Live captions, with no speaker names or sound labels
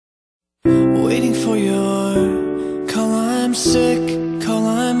Waiting for your call, I'm sick, call,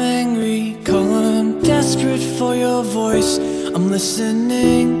 I'm angry, call, I'm desperate for your voice. I'm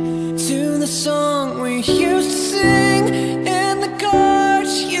listening to the song we used to sing in the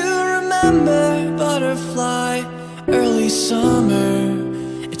garage. You remember Butterfly, early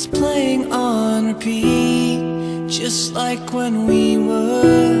summer. It's playing on repeat, just like when we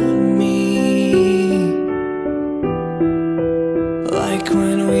were me. Like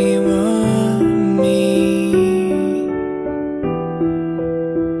when we were me.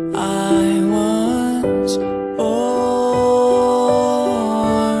 I was born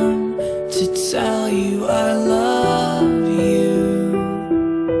to tell you I love you,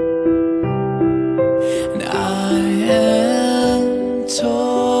 and I am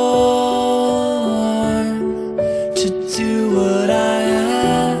torn to do what I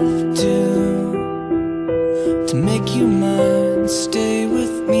have to make you mine. Stay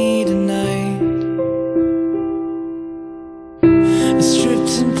with me tonight.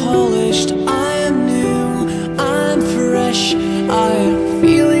 Stripped and polished, I am new, I'm fresh, I am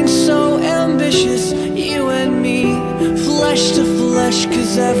feeling so ambitious. You and me, flesh to flesh,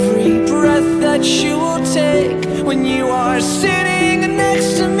 'cause every breath that you will take when you are sitting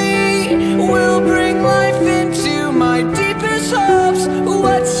next to me will bring life into my deepest hopes.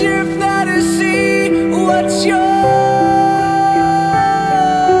 What's your fantasy? What's your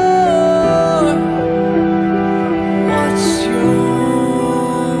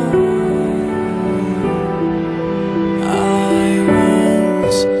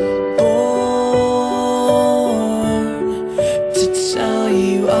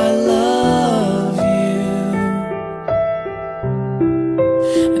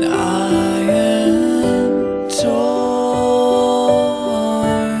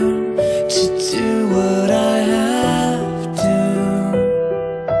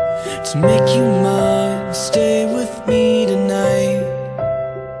to make you mine? Stay with me tonight.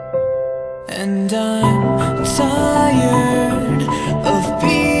 And I'm tired of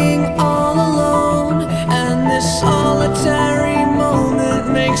being all alone, and this solitary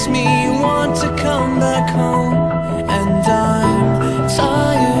moment makes me want to come back home. And I'm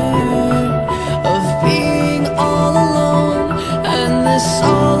tired of being all alone, and this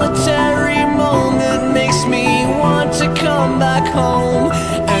solitary moment makes me want to come back home.